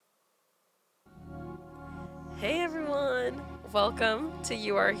welcome to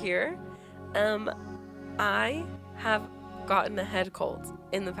You Are Here. I have gotten a head cold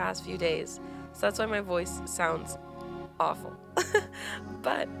in the past few days, so that's why my voice sounds awful.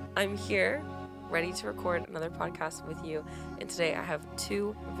 But I'm here, ready to record another podcast with you, and today I have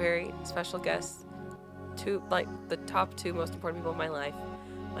two very special guests, the top two most important people in my life,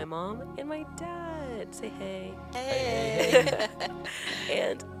 my mom and my dad. Say hey. Hey.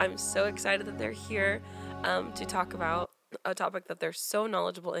 And I'm so excited that they're here to talk about a topic that they're so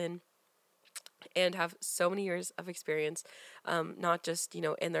knowledgeable in and have so many years of experience, not just,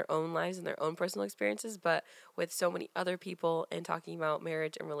 in their own lives and their own personal experiences, but with so many other people and talking about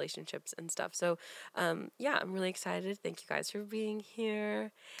marriage and relationships and stuff. So, yeah, I'm really excited. Thank you guys for being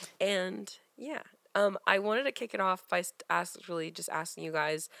here. And yeah, I wanted to kick it off by just asking you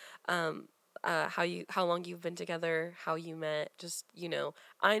guys, how long you've been together, how you met, just,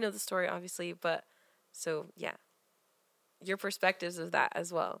 I know the story obviously, but so yeah, your perspectives of that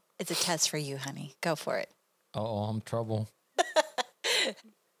as well. It's a test for you, honey. Go for it. Oh, I'm trouble.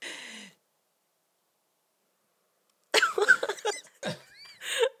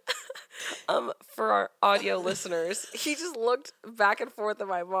 For our audio listeners, he just looked back and forth at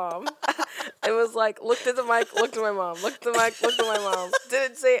my mom. It was like, looked at the mic, looked at my mom, looked at the mic, looked at my mom.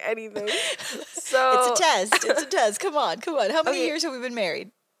 Didn't say anything. So It's a test. It's a test. Come on. How many Okay. years have we been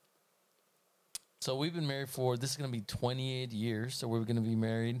married? So we've been married this is going to be 28 years. So we're going to be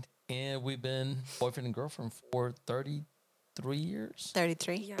married. And we've been boyfriend and girlfriend for 33 years.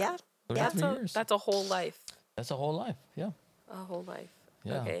 33. Yeah. 33 years. That's a whole life. That's a whole life. Yeah. A whole life.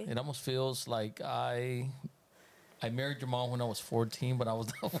 Yeah. Okay. It almost feels like I married your mom when I was 14, but I was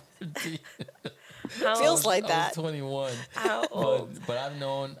not 14. Feels like I that. was 21. How old? But I've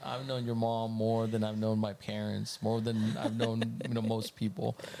known your mom more than I've known my parents, more than I've known most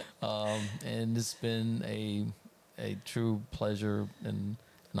people, and it's been a true pleasure and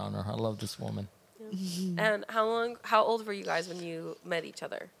an honor. I love this woman. And how old were you guys when you met each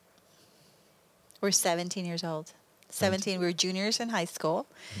other? We're 17 years old. 17. We were juniors in high school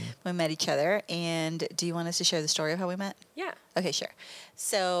when we met each other. And do you want us to share the story of how we met? Yeah. Okay, sure.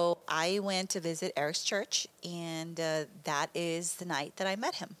 So I went to visit Eric's church, and that is the night that I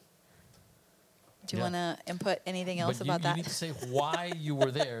met him. Do you Yeah. want to input anything else But about you that? need to say why you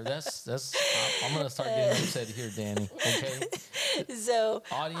were there. That's. I'm gonna start getting upset here, Danny. Okay. So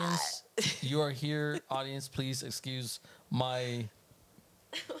Audience, you are here. Audience, please excuse my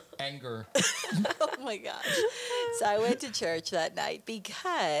anger. oh my gosh. So I went to church that night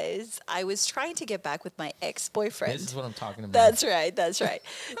because I was trying to get back with my ex-boyfriend. This is what I'm talking about. That's right.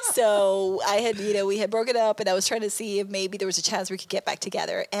 So we had broken up, and I was trying to see if maybe there was a chance we could get back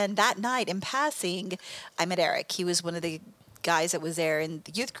together. And that night, in passing, I met Eric. He was one of the guys that was there in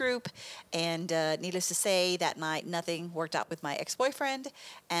the youth group, and needless to say, that night nothing worked out with my ex-boyfriend.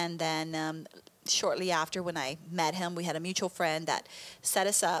 And then shortly after, when I met him, we had a mutual friend that set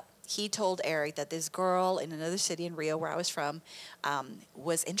us up. He told Eric that this girl in another city in Rio, where I was from,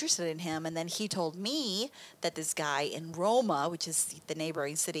 was interested in him. And then he told me that this guy in Roma, which is the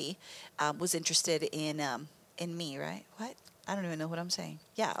neighboring city, was interested in me, right? What? I don't even know what I'm saying.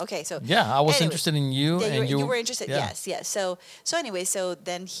 Yeah, okay. So Yeah, I was anyway, interested in you, yeah, and you were interested. yeah. Yes. So anyway, so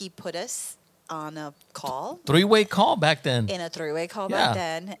then he put us on a call, Three-way call back then. in a three-way call Yeah. back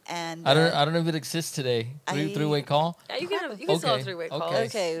then, and I don't know if it exists today. Three-way call. Yeah, you can still have three-way calls.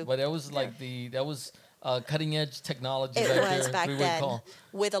 Okay. But that was cutting edge technology it right was there. back Three-way then call.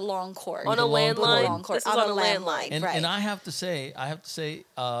 with a long cord. On a With a long landline. cord. This was on a landline. And right. and I have to say,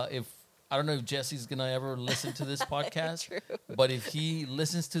 if I don't know if Jesse's gonna ever listen to this podcast, True. but if he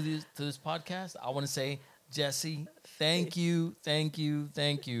listens to this podcast, I want to say, Jesse, thank you.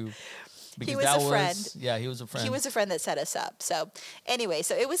 Because was a friend. Yeah, he was a friend. He was a friend that set us up. So anyway,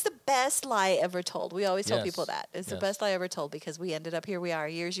 so it was the best lie ever told. We always tell Yes. people that. It's the Yes. best lie ever told, because we ended up here we are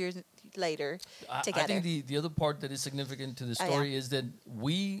years later together. I think the other part that is significant to the Oh, story yeah. is that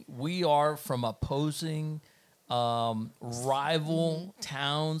we are from opposing rival Mm-hmm.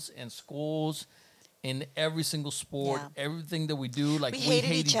 towns and schools in every single sport, Yeah. everything that we do. Like We we hated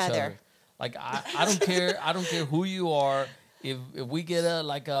hate each each other. other. Like I don't care. I don't care who you are. If we get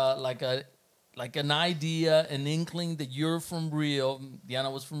an idea, an inkling that you're from Rio, Diana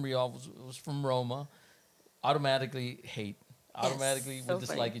was from Rio, I was from Roma, automatically hate. Automatically So we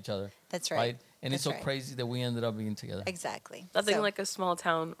dislike funny. each other. That's right. And it's That's so right. crazy that we ended up being together. Exactly. Nothing So, like a small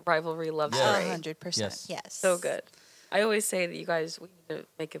town rivalry love Yes. story. 100%. Yes. Yes. So good. I always say that you guys, we need to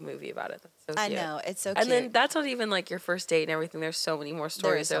make a movie about it. That's so I cute. know. It's so And cute. then that's not even like your first date and everything. There's so many more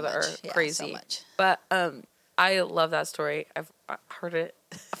stories so there that much. are Yeah, so crazy. much. But I love that story. I heard it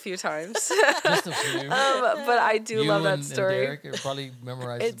a few times. Just a few. But I do You love that and story. Derek are probably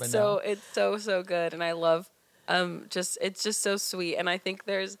memorized it by It's now. so good, and I love just it's just so sweet, and I think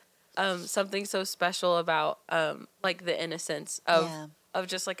there's something so special about like the innocence Yeah. of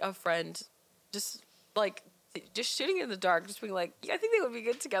just like a friend, just like just shooting in the dark, just being like, yeah, I think they would be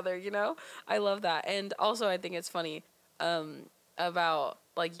good together, you know. I love that, and also I think it's funny about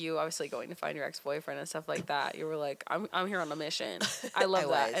like you obviously going to find your ex boyfriend and stuff like that. You were like, I'm here on a mission. I love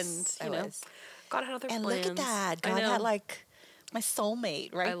that, and I you know, was. God had other And plans. look at that. I God know. had like my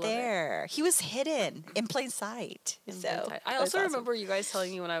soulmate right love it. there. He was hidden in plain sight. So I it was also awesome. remember you guys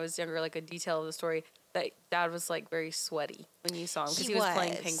telling me when I was younger, like a detail of the story, that Dad was like very sweaty when you saw him because he was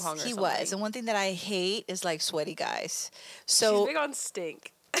playing ping pong or He something. was. And one thing that I hate is like sweaty guys. She's So big on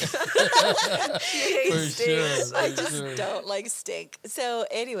stink. she For hates sure. stinks. I For just sure. don't like stink. So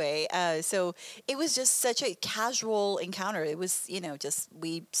anyway, so it was just such a casual encounter. It was, just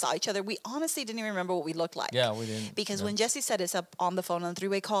we saw each other. We honestly didn't even remember what we looked like. Yeah, we didn't. Because yeah. when Jesse set us up on the phone on the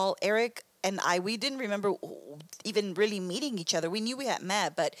three-way call, Eric and we didn't remember even really meeting each other. We knew we had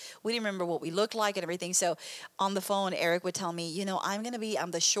met, but we didn't remember what we looked like and everything. So on the phone, Eric would tell me, I'm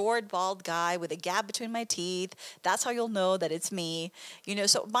the short, bald guy with a gap between my teeth. That's how you'll know that it's me.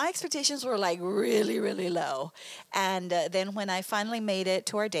 So my expectations were like really, really low. And then when I finally made it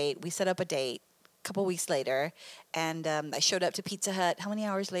to our date, we set up a date a couple weeks later, and I showed up to Pizza Hut. How many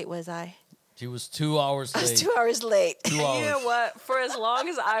hours late was I? She was 2 hours I late. was 2 hours late. 2 You hours. know what? For as long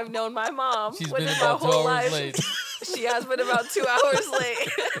as I've known my mom, She's which been is my about 2 whole hours life, late. she has been about 2 hours late.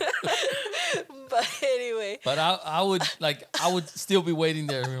 But anyway, But I would still be waiting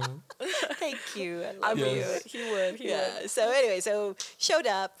there. thank you. I I love mean, you. Yes. he would. He would. So anyway, so showed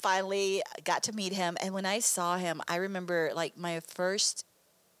up, finally got to meet him. And when I saw him, I remember like my first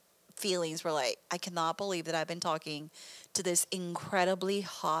feelings were like, I cannot believe that I've been talking to this incredibly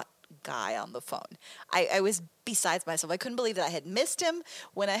hot guy on the phone. I was besides myself. I couldn't believe that I had missed him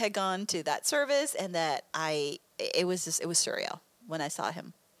when I had gone to that service, and that it was surreal when I saw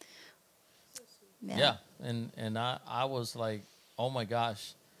him. Yeah, and I was like, oh my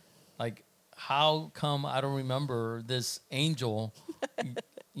gosh, like how come I don't remember this angel?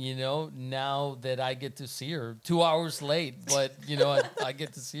 Now that I get to see her 2 hours late, but I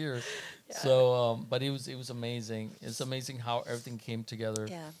get to see her. Yeah. So, but it was amazing. It's amazing how everything came together.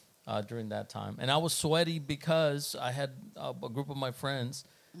 Yeah. During that time. And I was sweaty because I had a group of my friends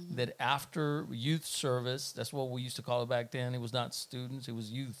that after youth service, that's what we used to call it back then. It was not students, it was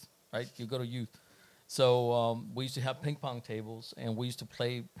youth, right? You go to youth. So we used to have ping pong tables, and we used to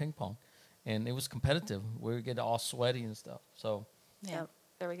play ping pong. And it was competitive. We would get all sweaty and stuff. So, Yeah. Yep.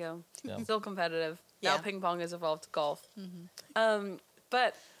 There we go. Yeah. Still competitive. Now Yeah. ping pong has evolved to golf.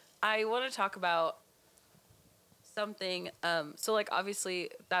 But I want to talk about something. So like obviously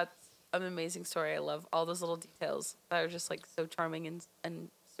that's an amazing story. I love all those little details that are just like so charming and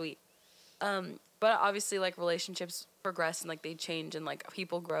sweet. But obviously like relationships progress and like they change and like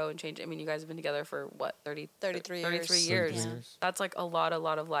people grow and change. I mean, you guys have been together for what, 33 years. 33 years. 33 years. That's like a lot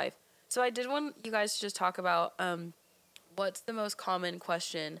of life. So I did want you guys to just talk about what's the most common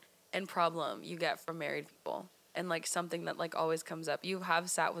question and problem you get from married people, and like something that like always comes up. You have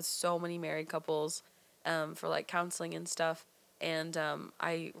sat with so many married couples for like counseling and stuff. And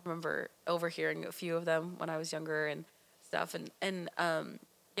I remember overhearing a few of them when I was younger and stuff. And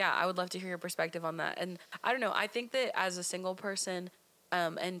yeah, I would love to hear your perspective on that. And I don't know, I think that as a single person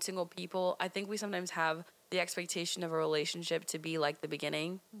and single people, I think we sometimes have the expectation of a relationship to be like the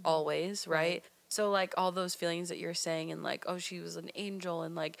beginning, always, right? So like all those feelings that you're saying, and like, oh, she was an angel,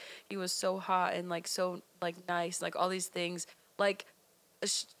 and like he was so hot and like so like nice, like all these things, like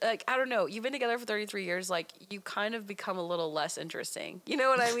I don't know, you've been together for 33 years, like you kind of become a little less interesting. You know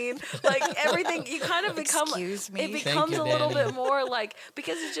what I mean? Like everything, you kind of become, Excuse me? it Thank becomes you, a little Danny. bit more like,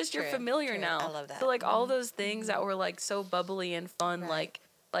 because it's just you're True, familiar true. now. I love that. So like all those things that were like so bubbly and fun, Right.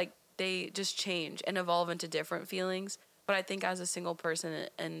 like they just change and evolve into different feelings. But I think as a single person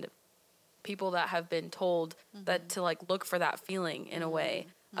and people that have been told that to like look for that feeling in a way,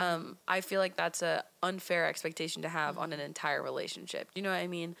 I feel like that's a unfair expectation to have on an entire relationship. You know what I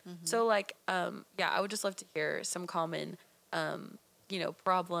mean? So like, yeah, I would just love to hear some common,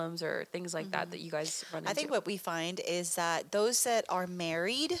 problems or things like that you guys run into. I think what we find is that those that are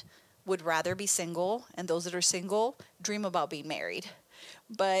married would rather be single, and those that are single dream about being married.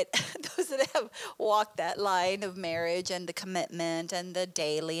 But those that have walked that line of marriage and the commitment and the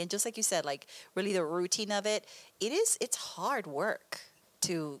daily, and just like you said, like really the routine of it, it's hard work.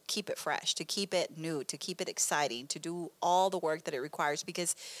 to keep it fresh, to keep it new, to keep it exciting, to do all the work that it requires.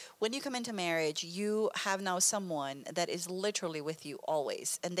 Because when you come into marriage, you have now someone that is literally with you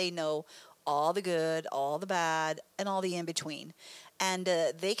always, and they know all the good, all the bad, and all the in between. And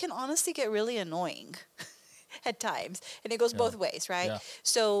they can honestly get really annoying at times, and it goes Yeah. both ways, right? Yeah.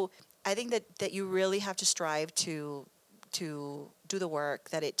 So I think that you really have to strive to do the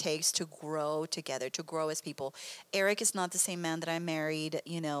work that it takes to grow together, to grow as people. Eric is not the same man that I married,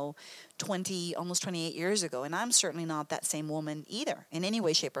 almost 28 years ago, and I'm certainly not that same woman either in any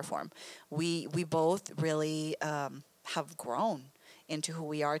way, shape, or form. We both really have grown into who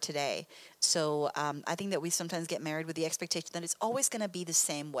we are today. So I think that we sometimes get married with the expectation that it's always going to be the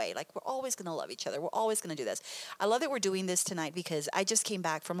same way. Like we're always going to love each other. We're always going to do this. I love that we're doing this tonight because I just came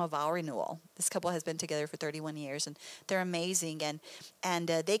back from a vow renewal. This couple has been together for 31 years, and they're amazing. And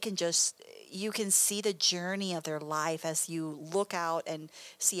they can just, you can see the journey of their life as you look out and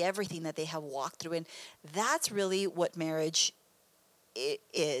see everything that they have walked through. And that's really what marriage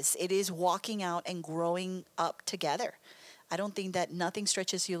is. It is walking out and growing up together. I don't think that nothing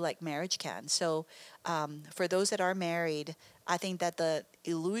stretches you like marriage can. So, for those that are married, I think that the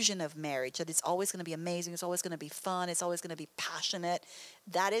illusion of marriage, that it's always going to be amazing, it's always going to be fun, it's always going to be passionate,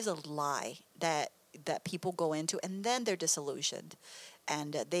 that is a lie that people go into, and then they're disillusioned,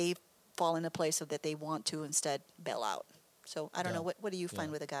 and they fall in a place of that they want to instead bail out. So, I don't Yeah. know. What do you find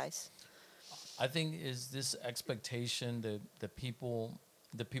Yeah. with the guys? I think is this expectation that the people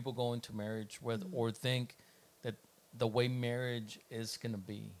go into marriage with or think that the way marriage is gonna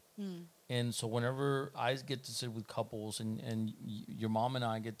be. And so whenever I get to sit with couples and your mom and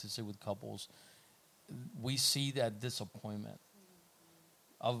I get to sit with couples, we see that disappointment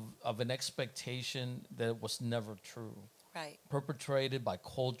of an expectation that was never true, Right. perpetrated by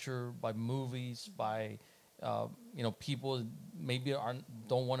culture, by movies, by people maybe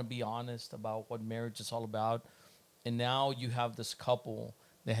don't want to be honest about what marriage is all about, and now you have this couple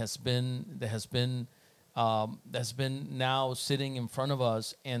that's been now sitting in front of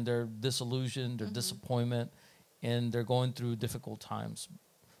us, and they're disillusioned, they're disappointment, and they're going through difficult times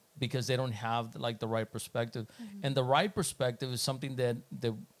because they don't have like the right perspective. And the right perspective is something that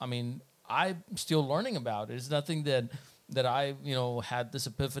I'm still learning about. It's nothing that I had this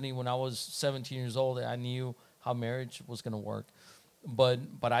epiphany when I was 17 years old that I knew how marriage was going to work.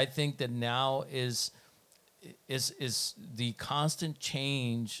 But I think that now is the constant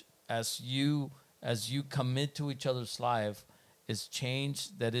change as you commit to each other's life is change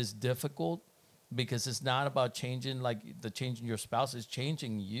that is difficult, because it's not about changing like the changing your spouse, it's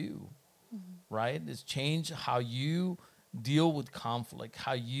changing you, right? It's change how you deal with conflict,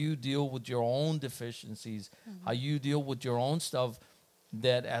 how you deal with your own deficiencies, how you deal with your own stuff,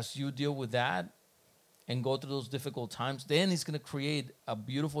 that as you deal with that and go through those difficult times, then it's going to create a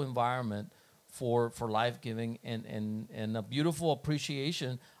beautiful environment for life giving and a beautiful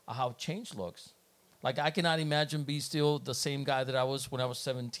appreciation of how change looks. Like I cannot imagine be still the same guy that I was when I was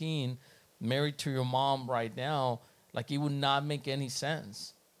 17, married to your mom right now. Like it would not make any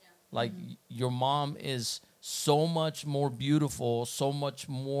sense. Like your mom is so much more beautiful, so much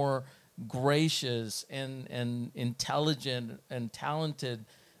more gracious and intelligent and talented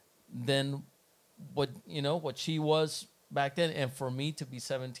than what she was back then. And for me to be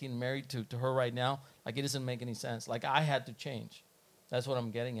 17 married to her right now, like it doesn't make any sense. Like I had to change. That's what I'm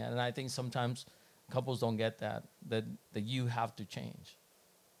getting at. And I think sometimes couples don't get that you have to change.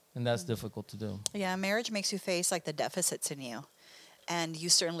 And that's difficult to do. Yeah, marriage makes you face like the deficits in you. And you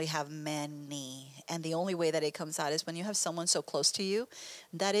certainly have many. And the only way that it comes out is when you have someone so close to you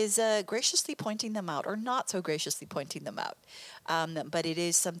that is graciously pointing them out or not so graciously pointing them out. But it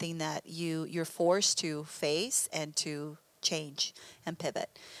is something that you're forced to face and to change and pivot.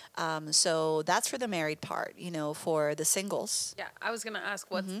 So that's for the married part. For the singles. Yeah, I was gonna ask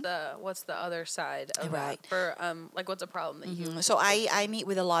what's the other side of Right. that for like what's a problem that you So I meet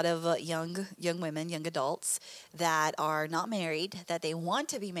with a lot of young women, young adults that are not married, that they want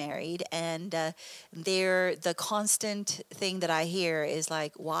to be married, and the constant thing that I hear is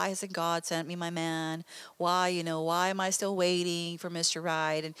like, why hasn't God sent me my man? Why am I still waiting for Mr.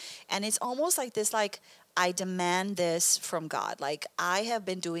 Right? And it's almost like this, like I demand this from God. Like I have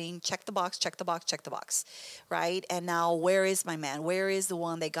been doing check the box, check the box, check the box, right? And now where is my man? Where is the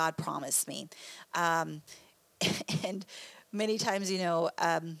one that God promised me? And many times,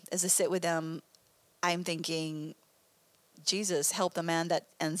 as I sit with them, I'm thinking, Jesus, help the man that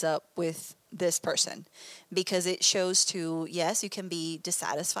ends up with this person, because it shows to, yes, you can be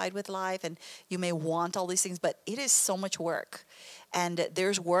dissatisfied with life and you may want all these things, but it is so much work. And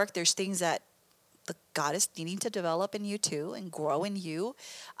there's things that the God is needing to develop in you too and grow in you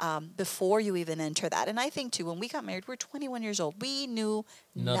before you even enter that. And I think too, when we got married, we are 21 years old. We knew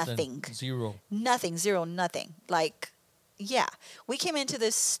Nothing. nothing. Zero. Nothing, zero, nothing. Like, yeah, we came into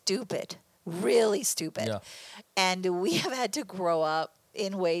this stupid, really stupid. Yeah. And we have had to grow up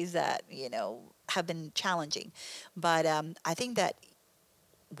in ways that, have been challenging. But I think that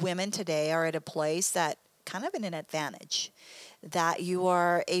women today are at a place that kind of in an advantage, that you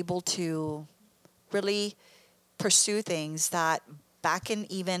are able to really pursue things that back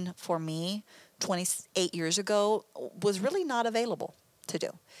in, even for me, 28 years ago, was really not available to do.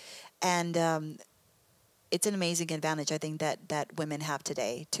 And it's an amazing advantage I think that women have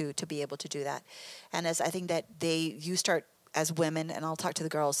today to be able to do that. And as I think that you start as women, and I'll talk to the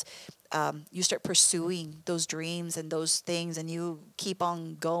girls, you start pursuing those dreams and those things, and you keep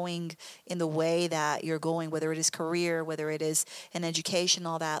on going in the way that you're going, whether it is career, whether it is an education,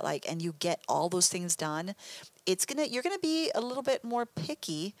 all that, like, and you get all those things done. You're gonna be a little bit more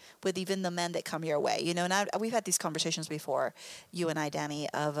picky with even the men that come your way, And we've had these conversations before, you and I, Danny,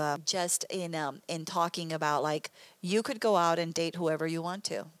 of just in talking about, like, you could go out and date whoever you want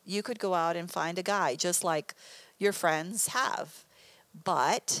to. You could go out and find a guy just like your friends have,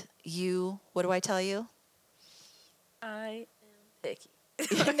 but what do I tell you? I am picky.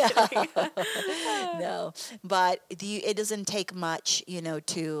 No, no. But it doesn't take much,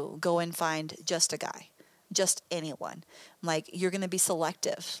 to go and find just a guy, just anyone. Like, you're going to be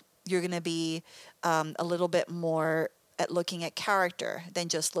selective. You're going to be a little bit more at looking at character than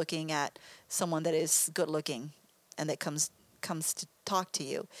just looking at someone that is good looking and that comes to talk to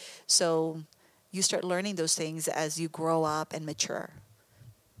you. So you start learning those things as you grow up and mature.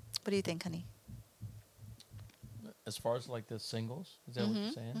 What do you think, honey? As far as like the singles, is that what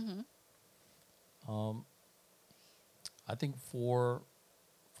you're saying? I think for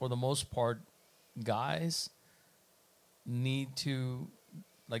the most part, guys need to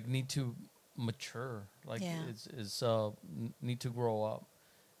mature, like Yeah. need to grow up,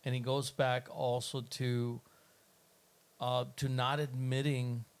 and it goes back also to not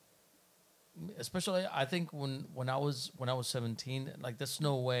admitting. Especially, I think when I was 17, like, there's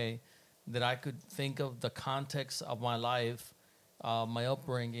no way that I could think of the context of my life, my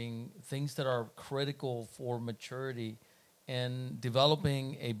upbringing, things that are critical for maturity and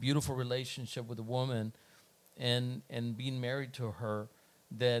developing a beautiful relationship with a woman and being married to her,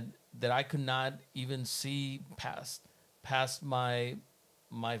 that I could not even see past my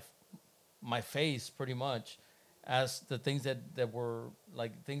face, pretty much, as the things that were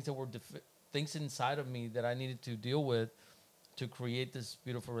like things that were things inside of me that I needed to deal with to create this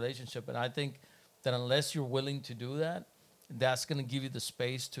beautiful relationship. And I think that unless you're willing to do that, that's going to give you the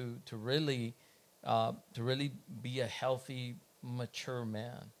space to really be a healthy, mature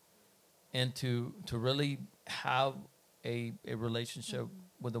man, and to really have a relationship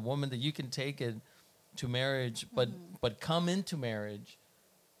with a woman that you can take it to marriage, but come into marriage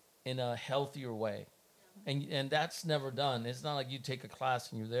in a healthier way. And that's never done. It's not like you take a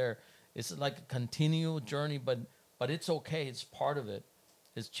class and you're there. It's like a continual journey, but it's okay. It's part of it.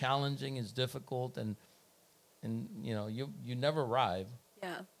 It's challenging. It's difficult, and you never arrive.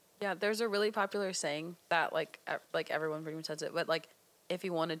 Yeah. Yeah, there's a really popular saying that like everyone pretty much says it, but like if he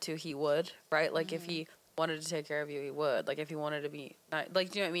wanted to, he would, right? Like if he wanted to take care of you, he would. Like if he wanted to be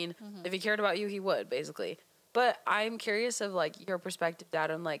like, do you know what I mean? If he cared about you, he would, basically. But I'm curious of like your perspective, Dad,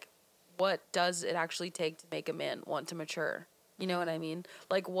 on like what does it actually take to make a man want to mature? You know what I mean?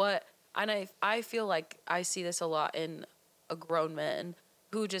 Like what, and I feel like I see this a lot in a grown men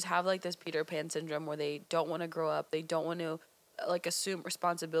who just have like this Peter Pan syndrome where they don't want to grow up. They don't want to like assume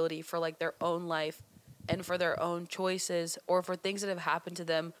responsibility for like their own life and for their own choices or for things that have happened to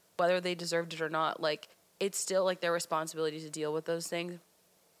them, whether they deserved it or not. Like it's still like their responsibility to deal with those things.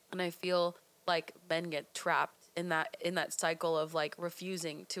 And I feel like men get trapped in that cycle of like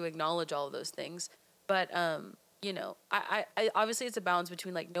refusing to acknowledge all of those things. But I obviously it's a balance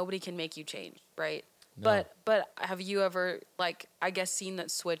between like nobody can make you change, right? No. But have you ever like I guess seen that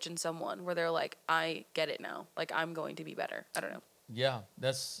switch in someone where they're like, I get it now. Like I'm going to be better. I don't know. Yeah,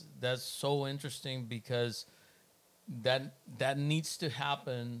 that's so interesting, because that needs to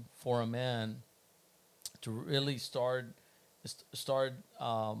happen for a man to really start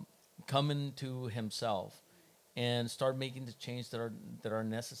coming to himself and start making the change that are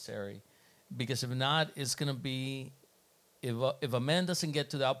necessary. Because if not, it's gonna be, if a man doesn't get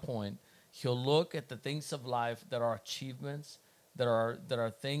to that point, he'll look at the things of life that are achievements, that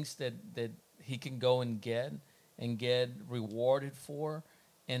are things that he can go and get rewarded for,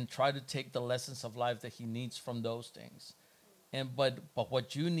 and try to take the lessons of life that he needs from those things. But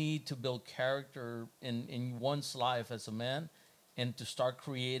what you need to build character in one's life as a man, and to start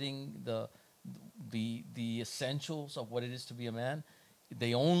creating the essentials of what it is to be a man,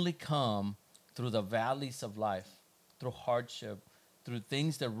 they only come through the valleys of life, through hardship, through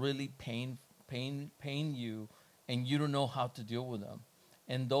things that really pain you, and you don't know how to deal with them.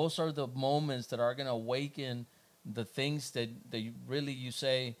 And those are the moments that are gonna awaken the things that you really, you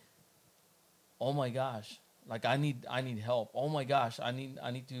say, oh my gosh, like I need help. Oh my gosh, I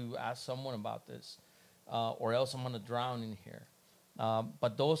need to ask someone about this, or else I'm gonna drown in here.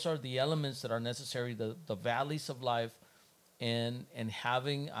 But those are the elements that are necessary, the valleys of life, and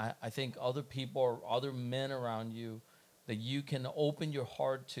having, I think, other people or other men around you that you can open your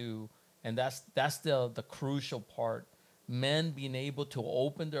heart to, and that's the crucial part. Men being able to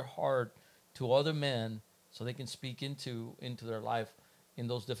open their heart to other men so they can speak into their life in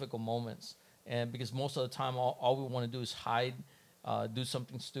those difficult moments. And because most of the time, all we want to do is hide, do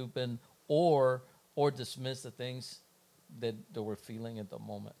something stupid, or dismiss the things that we're feeling at the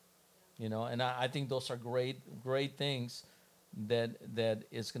moment. And I think those are great things that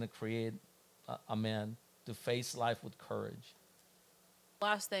is going to create a man to face life with courage.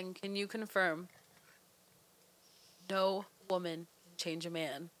 Last thing, can you confirm no woman can change a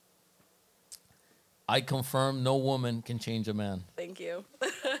man? I confirm no woman can change a man. Thank you.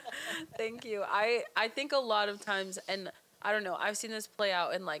 Thank you. I think a lot of times, and I don't know, I've seen this play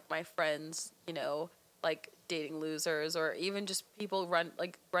out in like my friends, like dating losers, or even just people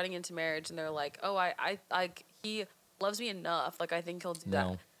running into marriage, and they're like, oh, I like, he loves me enough, like I think he'll do that.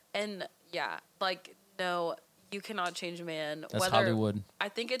 No. And yeah, like, no, you cannot change a man. That's Hollywood. I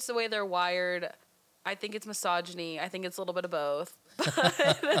think it's the way they're wired. I think it's misogyny. I think it's a little bit of both.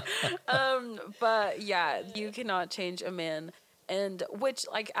 But yeah, you cannot change a man. And which,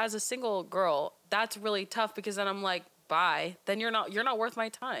 like, as a single girl, that's really tough, because then I'm like, bye. Then you're not worth my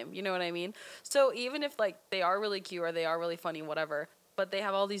time. You know what I mean? So even if like they are really cute or they are really funny, whatever, but they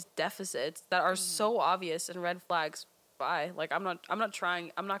have all these deficits that are so obvious and red flags, bye. Like, I'm not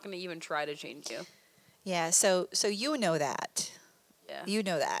trying. I'm not going to even try to change you. Yeah, so you know that. Yeah. You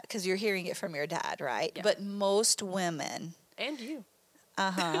know that because you're hearing it from your dad, right? Yeah. But most women, And you.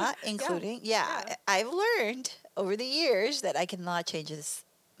 including, I've learned over the years that I cannot change this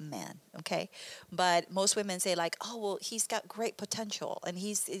man, okay? But most women say like, oh, well, he's got great potential and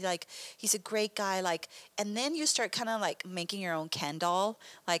he's a great guy, like, and then you start kind of like making your own Ken doll,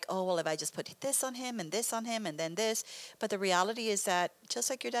 like, oh, well, if I just put this on him and this on him and then this. But the reality is that, just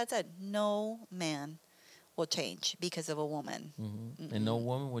like your dad said, no man will change because of a woman. Mm-hmm. And no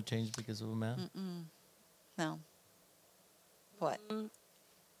woman would change because of a man. No. What?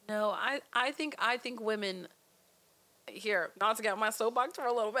 No, I think women, here, not to get on my soapbox for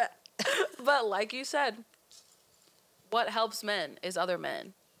a little bit, but like you said, what helps men is other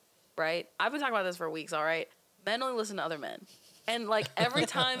men, right? I've been talking about this for weeks, all right? Men only listen to other men. And like every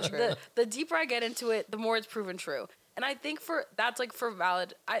time, the deeper I get into it, the more it's proven true. And I think that's like for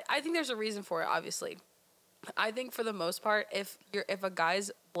valid, I think there's a reason for it, obviously. I think for the most part, if a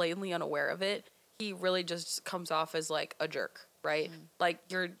guy's blatantly unaware of it, he really just comes off as like a jerk, right? Like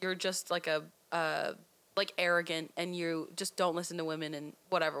you're just like like arrogant, and you just don't listen to women and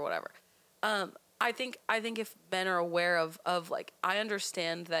whatever. I think if men are aware of like, I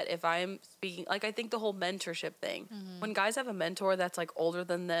understand that if I'm speaking, like, I think the whole mentorship thing, when guys have a mentor that's like older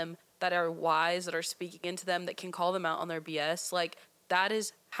than them, that are wise, that are speaking into them, that can call them out on their BS, like, that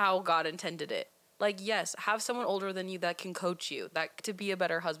is how God intended it. Like, yes, have someone older than you that can coach you, that to be a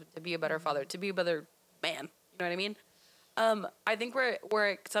better husband, to be a better father, to be a better man. You know what I mean? I think where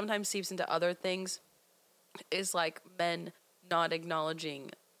it sometimes seeps into other things is like men not acknowledging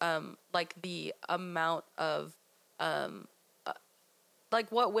like the amount of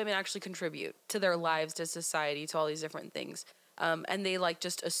like what women actually contribute to their lives, to society, to all these different things. And they like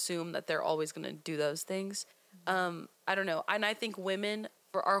just assume that they're always going to do those things. I don't know. And I think women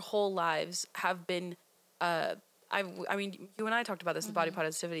for our whole lives have been, I mean, you and I talked about this, the body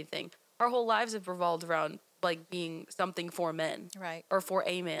positivity thing. Our whole lives have revolved around like being something for men, Right. or for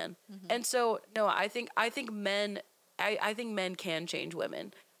a man. And so, no, I think men, I think men can change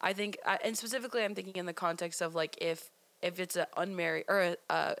women. I think, and specifically, I'm thinking in the context of like if it's an unmarried or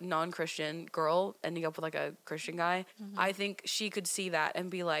a non-Christian girl ending up with like a Christian guy, I think she could see that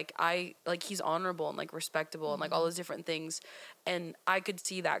and be like, he's honorable and like respectable and like all those different things. And I could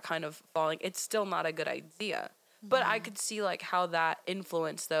see that kind of falling. It's still not a good idea, but I could see like how that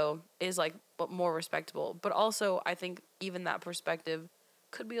influence though is like more respectable. But also I think even that perspective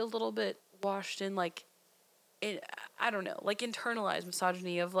could be a little bit washed in like, I don't know, like internalized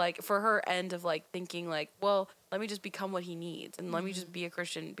misogyny of like, for her end of like thinking like, well, let me just become what he needs, and let me just be a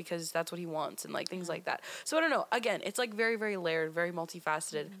Christian because that's what he wants, and like things like that. So I don't know. Again, it's like very, very layered, very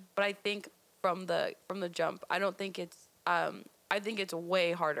multifaceted. But I think from the jump, I don't think it's I think it's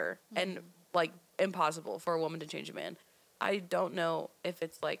way harder and like impossible for a woman to change a man. I don't know if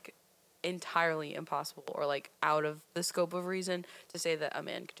it's like entirely impossible or like out of the scope of reason to say that a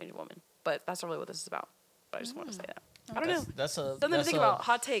man can change a woman. But that's not really what this is about. But I just want to say that. I don't know. That's Something to think about.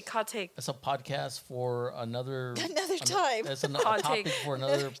 Hot take. Hot take. That's a podcast for another time. That's a Hot topic take. for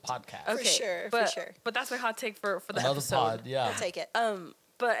another podcast. Okay, sure, but, for sure. But that's my hot take for the Another episode. pod, yeah. I'll take it.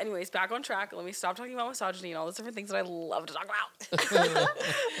 But anyways, back on track. Let me stop talking about misogyny and all those different things that I love to talk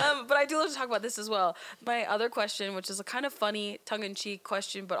about. But I do love to talk about this as well. My other question, which is a kind of funny, tongue-in-cheek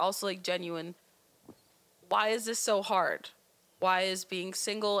question, but also like genuine. Why is this so hard? Why is being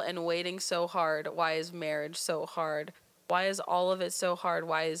single and waiting so hard? Why is marriage so hard? Why is all of it so hard?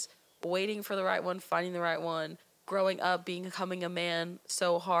 Why is waiting for the right one, finding the right one, growing up, becoming a man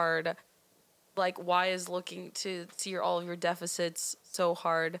so hard? Like, why is looking to see all of your deficits so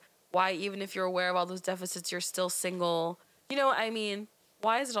hard? Why, even if you're aware of all those deficits, you're still single? You know what I mean?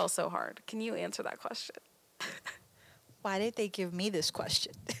 Why is it all so hard? Can you answer that question? Why did they give me this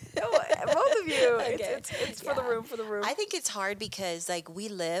question? No, both of you. Okay. It's for the room, for the room. I think it's hard because like we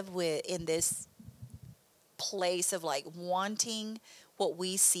live in this place of like wanting what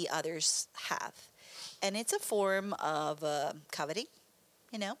we see others have, and it's a form of coveting,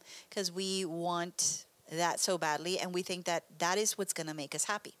 you know, because we want that so badly, and we think that that is what's going to make us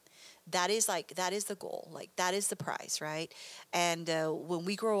happy. That is the goal, like that is the prize, right? And when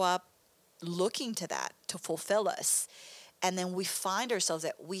we grow up looking to that to fulfill us, and then we find ourselves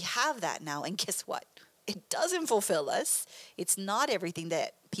that we have that now, and guess what? It doesn't fulfill us. It's not everything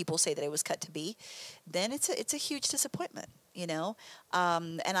that people say that it was cut to be. Then it's a huge disappointment, you know.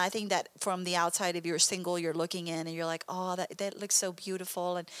 And I think that from the outside, if you're single, you're looking in and you're like, oh, that looks so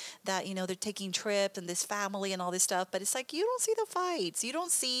beautiful, and that, you know, they're taking trips and this family and all this stuff. But it's like you don't see the fights, you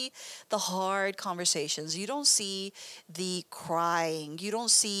don't see the hard conversations, you don't see the crying, you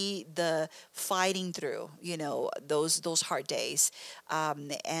don't see the fighting through, you know, those hard days.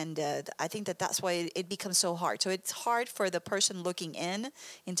 And I think that that's why it becomes so hard. So it's hard for the person looking in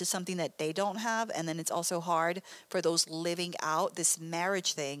into something that they don't have, and then it's also hard for those living out this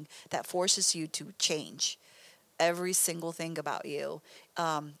marriage thing that forces you to change every single thing about you,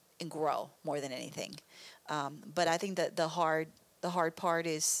 and grow more than anything. But I think that the hard part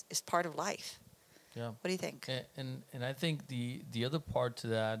is part of life. Yeah. What do you think? And I think the other part to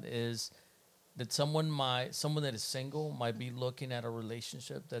that is that someone that is single might be looking at a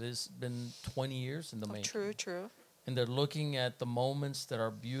relationship that has been 20 years in the making. True. And they're looking at the moments that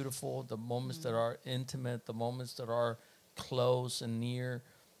are beautiful, the moments that are intimate, the moments that are close and near,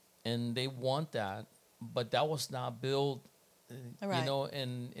 and they want that, but that was not built, Right. you know,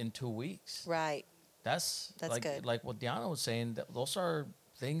 in 2 weeks. Right. That's like good. like what Diana was saying. That those are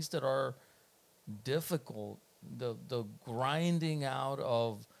things that are difficult. The grinding out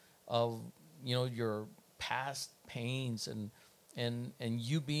of you know your past pains and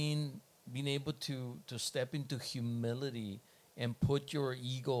you being able to step into humility and put your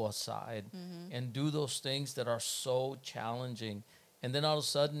ego aside and do those things that are so challenging, and then all of a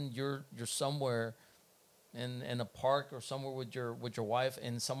sudden you're somewhere in a park or somewhere with your wife,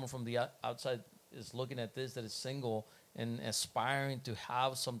 and someone from the outside is looking at this that is single and aspiring to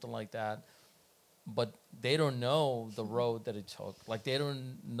have something like that, but they don't know the road that it took. Like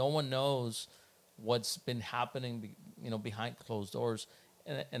no one knows what's been happening, you know, behind closed doors.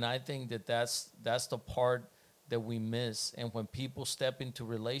 And I think that's the part that we miss. And when people step into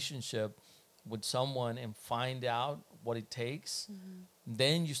relationship with someone and find out what it takes,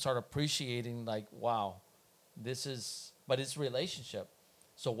 then you start appreciating, like, wow, but it's relationship.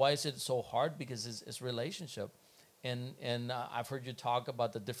 So why is it so hard? Because it's relationship. And I've heard you talk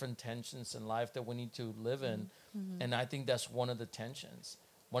about the different tensions in life that we need to live in. And I think that's one of the tensions.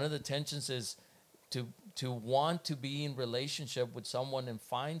 One of the tensions is to want to be in relationship with someone and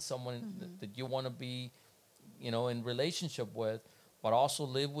find someone that you want to be, you know, in relationship with, but also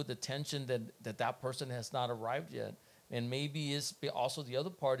live with the tension that person has not arrived yet. And maybe also the other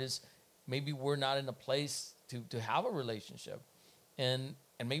part is maybe we're not in a place to have a relationship, and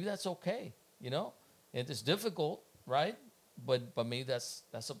maybe that's okay, you know. It is difficult, right? But maybe that's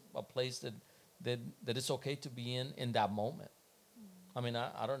a place that it's okay to be in that moment. I mean,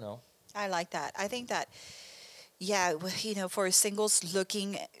 I don't know. I like that. I think that, yeah, you know, for singles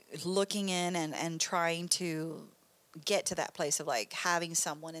looking in and trying to get to that place of like having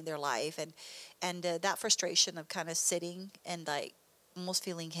someone in their life, and that frustration of kind of sitting and like almost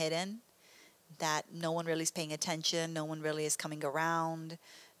feeling hidden, that no one really is paying attention, no one really is coming around,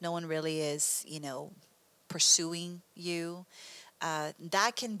 no one really is, pursuing you.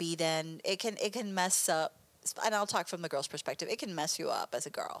 That can be then it can mess up. And I'll talk from the girl's perspective. It can mess you up as a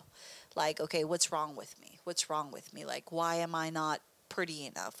girl. Like, okay, what's wrong with me? What's wrong with me? Like, why am I not pretty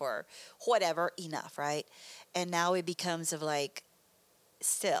enough or whatever enough, right? And now it becomes of like,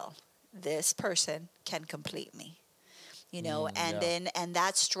 still, this person can complete me. And Yeah. then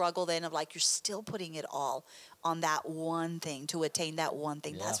that struggle then of like you're still putting it all on that one thing to attain that one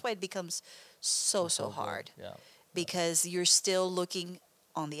thing. Yeah. That's why it becomes so So good. hard, Yeah. Yeah. because you're still looking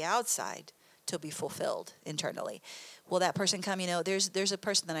on the outside to be fulfilled internally. Will that person come? There's a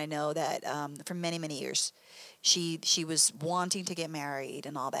person that I know that for many years, she was wanting to get married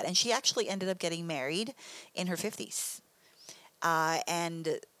and all that, and she actually ended up getting married in her 50s,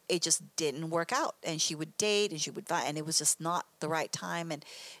 and it just didn't work out. And she would date and she would and it was just not the right time. And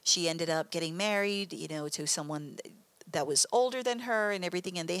she ended up getting married, to someone that was older than her and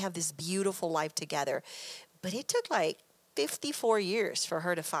everything. And they have this beautiful life together. But it took like 54 years for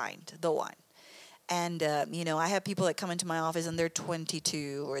her to find the one. And I have people that come into my office and they're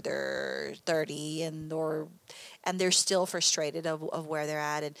 22 or they're 30 and they're still frustrated of where they're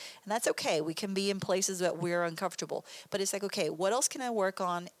at, and that's okay. We can be in places that we're uncomfortable, but it's like, okay, what else can I work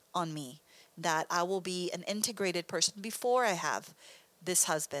on me, that I will be an integrated person before I have this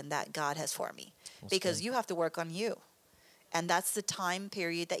husband that God has for me, That's because good. you have to work on you, and that's the time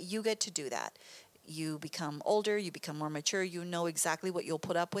period that you get to do that. You become older, you become more mature, you know exactly what you'll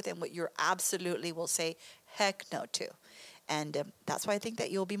put up with and what you're absolutely will say heck no to. And that's why I think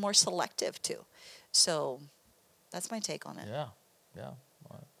that you'll be more selective too. So that's my take on it. Yeah. Yeah.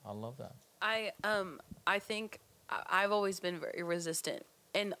 I love that. I think I've always been very resistant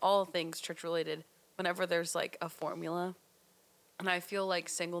in all things church related whenever there's like a formula. And I feel like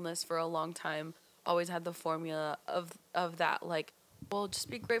singleness for a long time always had the formula of that, like, well,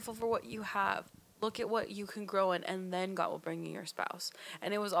 just be grateful for what you have. Look at what you can grow in, and then God will bring you your spouse.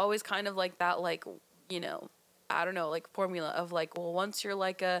 And it was always kind of like that, like, you know, I don't know, like formula of like, well, once you're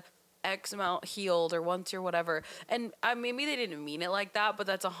like a X amount healed, or once you're whatever. And maybe they didn't mean it like that, but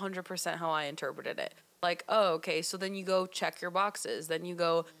that's 100% how I interpreted it. Like, oh, okay, so then you go check your boxes, then you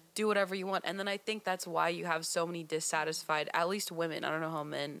go do whatever you want. And then I think that's why you have so many dissatisfied, at least women. I don't know how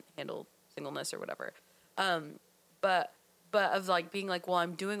men handle singleness or whatever. But of like being like, well,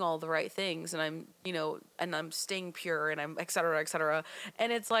 I'm doing all the right things, and I'm, and I'm staying pure, and I'm et cetera, et cetera.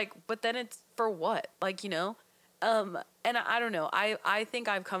 And it's like, but then it's for what? Like, and I don't know. I think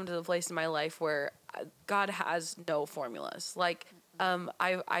I've come to the place in my life where God has no formulas. Like,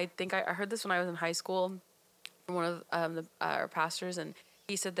 I think I heard this when I was in high school from one of our pastors, and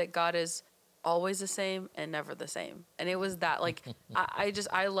he said that God is always the same and never the same. And it was that, like,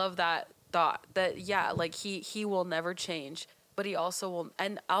 I love that thought that, yeah, like he will never change, but he also will.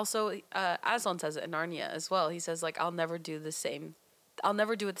 And also, Aslan says it in Narnia as well. He says, like, I'll never do it the same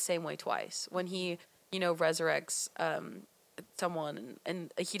way twice. When he, resurrects someone,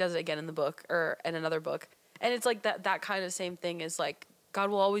 and he does it again in the book, or in another book. And it's like that kind of same thing is like, God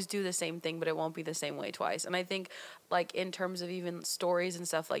will always do the same thing, but it won't be the same way twice. And I think, like, in terms of even stories and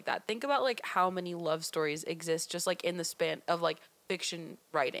stuff like that, think about like how many love stories exist just like in the span of like fiction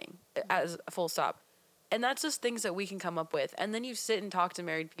writing as a full stop. And that's just things that we can come up with. And then you sit and talk to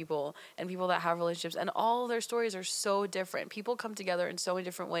married people and people that have relationships, and all their stories are so different. People come together in so many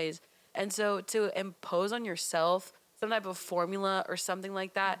different ways. And so to impose on yourself some type of formula or something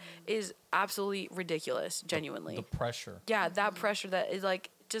like that is absolutely ridiculous, genuinely. The pressure. Yeah, that pressure that is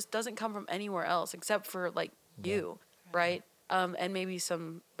like just doesn't come from anywhere else except for like you, right? And maybe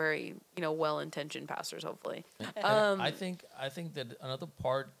some very, well-intentioned pastors, hopefully. And I think that another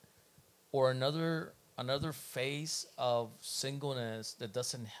part, or another phase of singleness that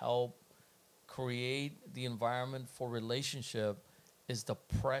doesn't help create the environment for relationship is the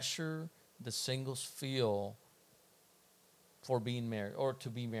pressure the singles feel for being married, or to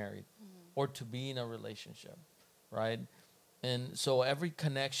be married, or to be in a relationship, right? And so every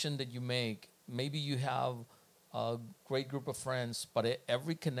connection that you make, maybe you have a great group of friends, but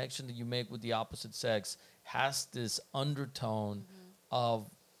every connection that you make with the opposite sex has this undertone of,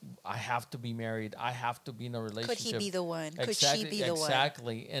 I have to be married, I have to be in a relationship. Could he be the one? Could Exactly, she be the one?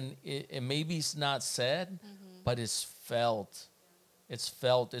 exactly. And it maybe it's not said, but it's felt. It's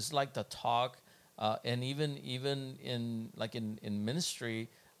felt. It's like the talk, and even in ministry,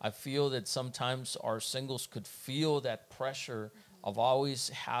 I feel that sometimes our singles could feel that pressure of always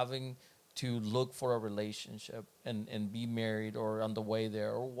having to look for a relationship and be married or on the way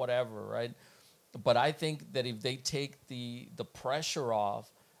there or whatever, right? But I think that if they take the pressure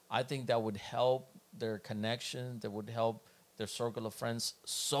off, I think that would help their connection. That would help their circle of friends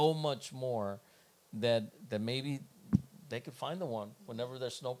so much more that maybe they could find the one whenever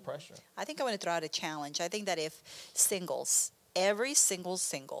there's no pressure. I think I want to throw out a challenge. I think that if singles, every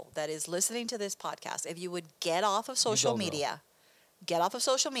single that is listening to this podcast, if you would get off of social go, girl. media, get off of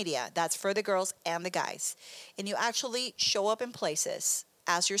social media, that's for the girls and the guys, and you actually show up in places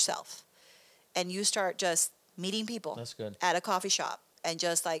as yourself, and you start just meeting people That's good. at a coffee shop and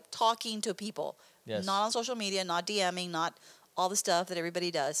just like talking to people, Yes. not on social media, not DMing, not all the stuff that everybody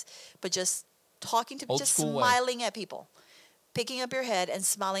does, but just talking to, Old just school way. smiling at people, picking up your head and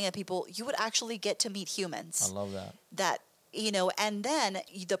smiling at people. You would actually get to meet humans I love that. that, and then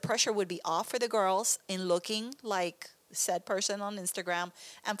the pressure would be off for the girls in looking like said person on Instagram,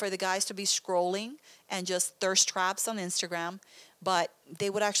 and for the guys to be scrolling and just thirst traps on Instagram. But they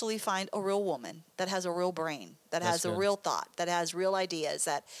would actually find a real woman that has a real brain, that That's has a good. real thought, that has real ideas,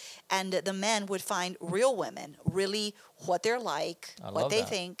 and the men would find real women, really what they're like, I what love they that.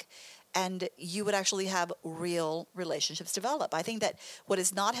 think, and you would actually have real relationships develop. I think that what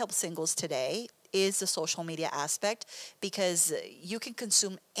has not helped singles today is the social media aspect, because you can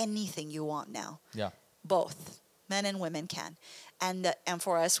consume anything you want now. Yeah. Both men and women can. And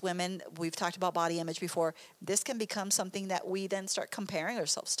for us women, we've talked about body image before. This can become something that we then start comparing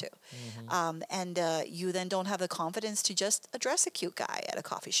ourselves to. And you then don't have the confidence to just address a cute guy at a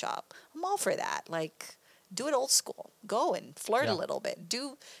coffee shop. I'm all for that. Like, do it old school. Go and flirt Yeah. a little bit.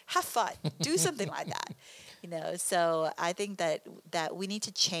 Have fun. Do something like that. So I think that we need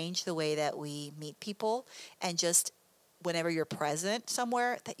to change the way that we meet people, and just whenever you're present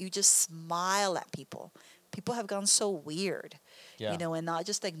somewhere, that you just smile at people. People have gone so weird, Yeah. and not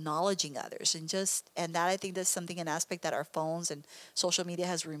just acknowledging others, and that I think that's something, an aspect that our phones and social media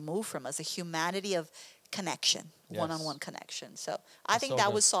has removed from us, the humanity of connection, Yes. one-on-one connection. So I That's think so that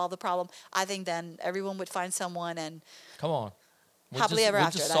good. would solve the problem. I think then everyone would find someone, and Come on. Happily ever we'll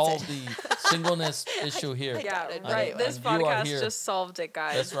after, just that's solve it. the singleness issue here. Yeah, it. right. And- This and you are podcast here. just solved it,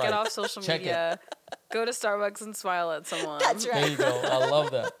 guys. That's right. Get off social Check it. media. Go to Starbucks and smile at someone. That's right. There you go. I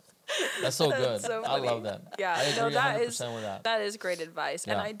love that. That's so good. so I funny. love that. Yeah, I agree that 100% is with that. that is great advice,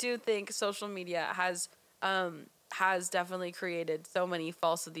 and Yeah. I do think social media has definitely created so many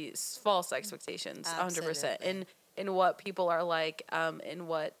false expectations, 100%, Absolutely. in what people are like, in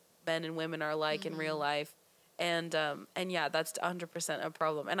what men and women are like in real life, and yeah, that's 100% a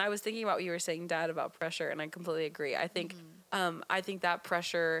problem. And I was thinking about what you were saying, Dad, about pressure, and I completely agree. I think that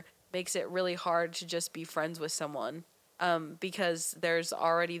pressure makes it really hard to just be friends with someone. Because there's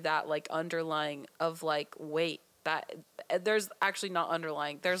already that like underlying of like, wait, that there's actually not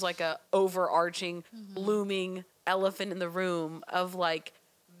underlying. There's like a overarching looming elephant in the room of like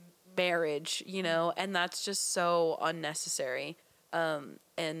marriage, and that's just so unnecessary. And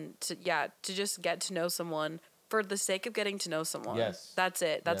to just get to know someone for the sake of getting to know someone. Yes. That's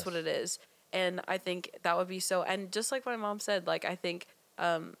it. That's what Yes. it is. And I think that would be so, and just like my mom said, like, I think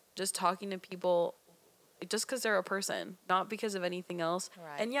just talking to people just because they're a person, not because of anything else.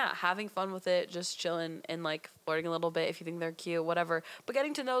 Right. And yeah, having fun with it, just chilling and like flirting a little bit if you think they're cute, whatever. But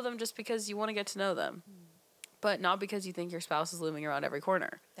getting to know them just because you want to get to know them, but not because you think your spouse is looming around every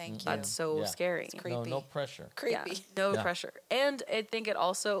corner. Thank you. That's so Yeah. scary. It's No, creepy. no pressure. Creepy. Yeah, no Yeah. pressure. And I think it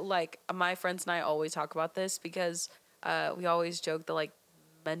also, like, my friends and I always talk about this because we always joke that like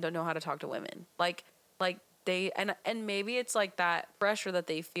men don't know how to talk to women. Like they and maybe it's like that pressure that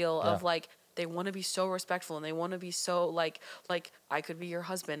they feel of Yeah. like they want to be so respectful and they want to be so like I could be your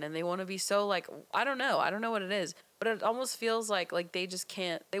husband, and they want to be so like I don't know what it is, but it almost feels like they just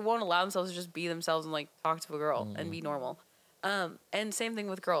can't, they won't allow themselves to just be themselves and like talk to a girl and be normal. And same thing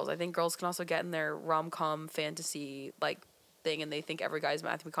with girls. I think girls can also get in their rom-com fantasy like thing, and they think every guy's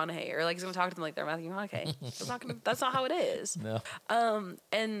Matthew McConaughey, or like he's gonna talk to them like they're Matthew McConaughey. That's not how it is. No.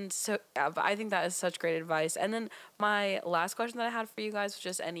 And so yeah, but I think that is such great advice. And then my last question that I had for you guys was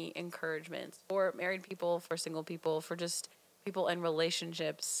just any encouragements for married people, for single people, for just people in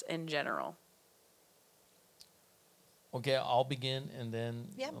relationships in general. Okay, I'll begin, and then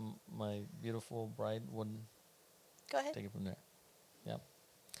Yeah. my beautiful bride would Go ahead. take it from there. Yeah.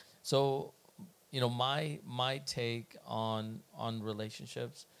 So, my take on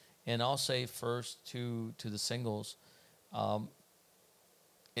relationships, and I'll say first to the singles,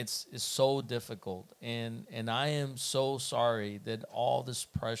 it's so difficult, and I am so sorry that all this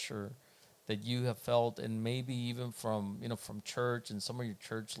pressure that you have felt, and maybe even from church and some of your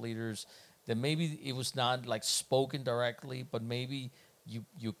church leaders, that maybe it was not like spoken directly, but maybe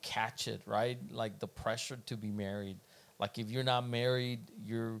you catch it, right? Like the pressure to be married. Like if you're not married,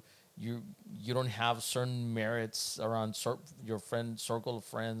 you don't have certain merits around your friend circle of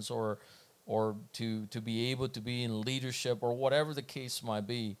friends, or to be able to be in leadership or whatever the case might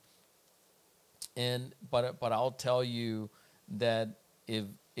be. And but I'll tell you that if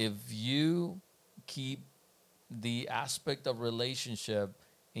you keep the aspect of relationship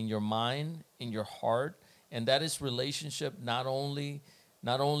in your mind, in your heart, and that is relationship not only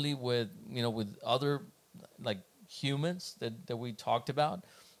with with other like humans that we talked about,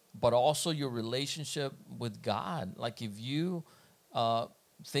 but also your relationship with God. Like if you uh,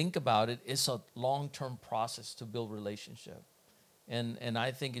 think about it, it's a long-term process to build relationship. And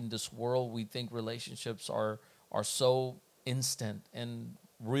I think in this world we think relationships are so instant, and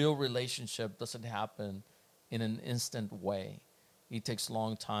real relationship doesn't happen in an instant way. It takes a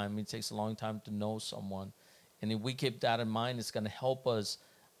long time. It takes a long time to know someone. And if we keep that in mind, it's going to help us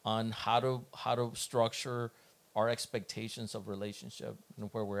on how to structure our expectations of relationship and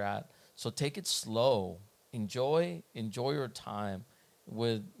where we're at. So take it slow. Enjoy your time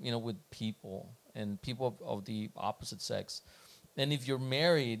with with people, and people of the opposite sex. And if you're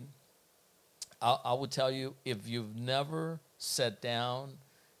married, I would tell you, if you've never sat down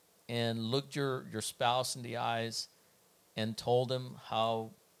and looked your spouse in the eyes and told him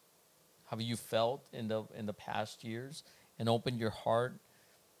how you felt in the past years, and opened your heart,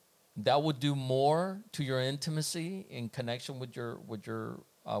 that would do more to your intimacy in connection with your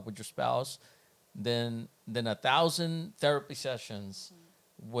spouse than 1,000 therapy sessions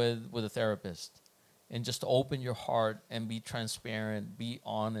with a therapist. And just open your heart and be transparent, be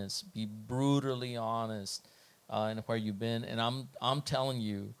honest, be brutally honest in where you've been. And I'm telling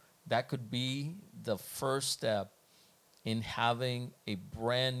you, that could be the first step in having a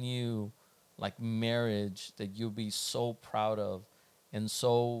brand new like marriage that you'll be so proud of. And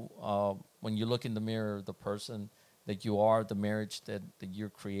so when you look in the mirror, the person that you are, the marriage that you're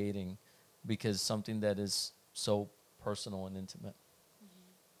creating, because something that is so personal and intimate.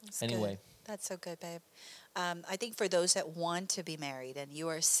 That's Anyway. good. That's so good, babe. I think for those that want to be married and you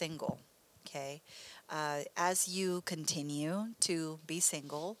are single, okay, as you continue to be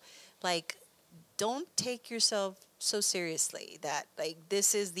single, like, don't take yourself so seriously that like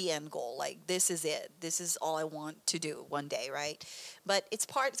this is the end goal, like this is it, this is all I want to do one day, right? But it's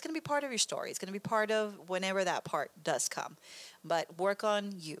going to be part of your story, it's going to be part of whenever that part does come. But work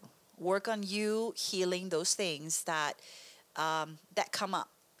on you healing those things that that come up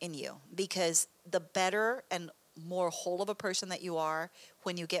in you, because the better and more whole of a person that you are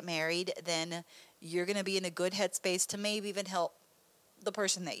when you get married, then you're going to be in a good headspace to maybe even help the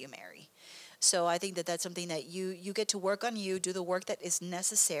person that you marry. So I think that that's something that you get to work on, you do the work that is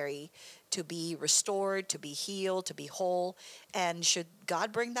necessary to be restored, to be healed, to be whole. And should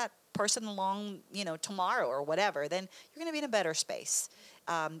God bring that person along, tomorrow or whatever, then you're going to be in a better space.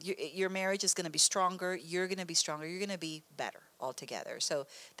 Your marriage is going to be stronger. You're going to be stronger. You're going to be better altogether. So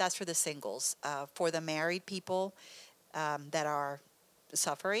that's for the singles. For the married people that are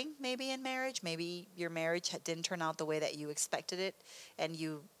suffering maybe in marriage, maybe your marriage didn't turn out the way that you expected it, and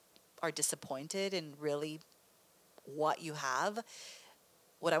you are disappointed in really what you have.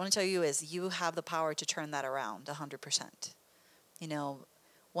 What I want to tell you is you have the power to turn that around 100%. You know,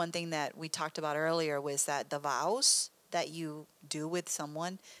 one thing that we talked about earlier was that the vows that you do with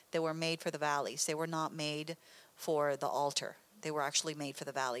someone, they were made for the valleys. They were not made for the altar. They were actually made for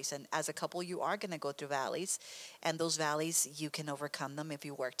the valleys. And as a couple, you are going to go through valleys, and those valleys, you can overcome them if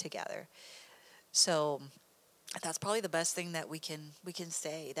you work together. So that's probably the best thing that we can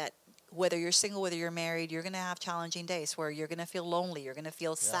say, that whether you're single, whether you're married, you're going to have challenging days where you're going to feel lonely, you're going to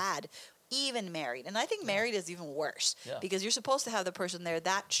feel sad, even married. And I think married is even worse, because you're supposed to have the person there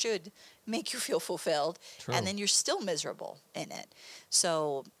that should make you feel fulfilled. True. And then you're still miserable in it.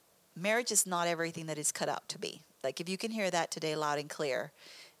 So marriage is not everything that it's cut out to be. Like, if you can hear that today loud and clear,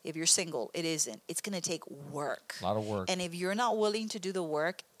 if you're single, it isn't. It's going to take work. A lot of work. And if you're not willing to do the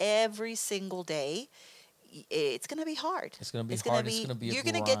work every single day, it's going to be hard. It's going to be hard. It's going to be a You're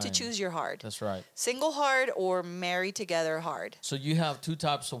going to get to grind. choose your hard. That's right. Single hard or married together hard. So you have two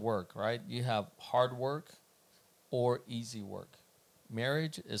types of work, right? You have hard work or easy work.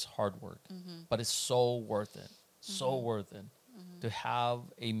 Marriage is hard work, but it's so worth it. So worth it to have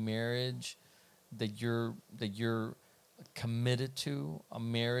a marriage that you're committed to, a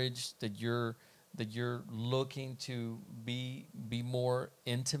marriage that you're looking to be more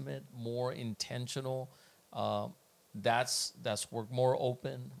intimate, more intentional. That's work. More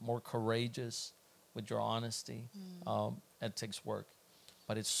open, more courageous with your honesty. It takes work,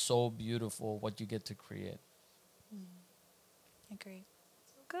 but it's so beautiful what you get to create. Agree.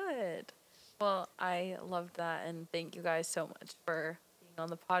 Good. Well, I loved that, and thank you guys so much for being being on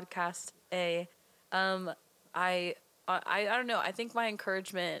the podcast today. I don't know. I think my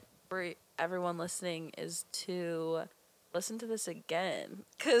encouragement for everyone listening is to listen to this again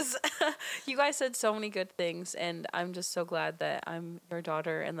because you guys said so many good things, and I'm just so glad that I'm your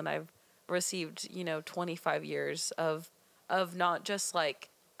daughter and that I've received 25 years of not just like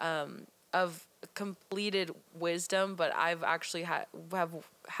of completed wisdom, but I've actually have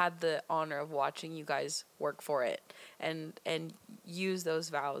had the honor of watching you guys work for it and use those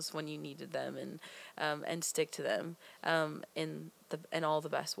vows when you needed them and stick to them in all the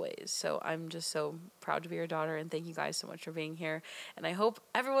best ways. So I'm just so proud to be your daughter, and thank you guys so much for being here. And I hope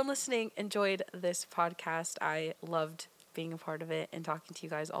everyone listening enjoyed this podcast. I loved being a part of it and talking to you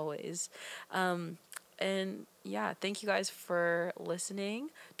guys always. And yeah, thank you guys for listening.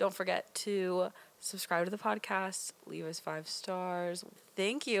 Don't forget to subscribe to the podcast, leave us 5 stars.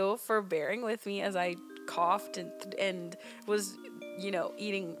 Thank you for bearing with me as I coughed and was,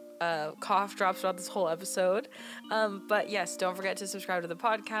 eating cough drops throughout this whole episode. But yes, don't forget to subscribe to the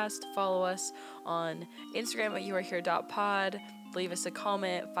podcast. Follow us on Instagram at youarehere.pod. Leave us a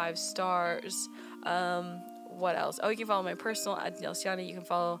comment, 5 stars. What else? Oh, you can follow my personal at Nelsiana. You can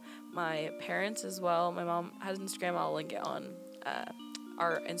follow my parents as well. My mom has Instagram. I'll link it on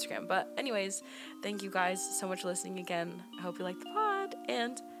our Instagram. But anyways, thank you guys so much for listening again. I hope you like the pod,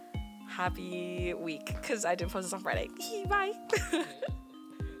 and happy week, because I didn't post this on Friday. Bye. The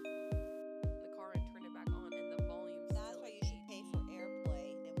car and turn it back on, and the volume. That's why you should pay for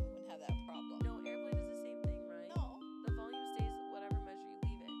AirPlay, and we wouldn't have that problem. No, AirPlay does the same thing, right? No. The volume stays whatever measure you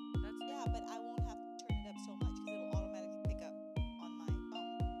leave it. That's Yeah, but I won't have to turn it up so much because it'll automatically pick up on my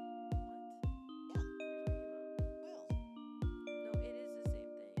phone. What? Yeah, What are you talking about? will. No, it is the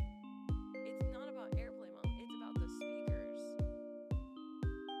same thing. It's not about AirPlay, Mom. It's about the speakers.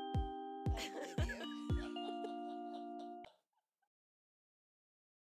 I don't believe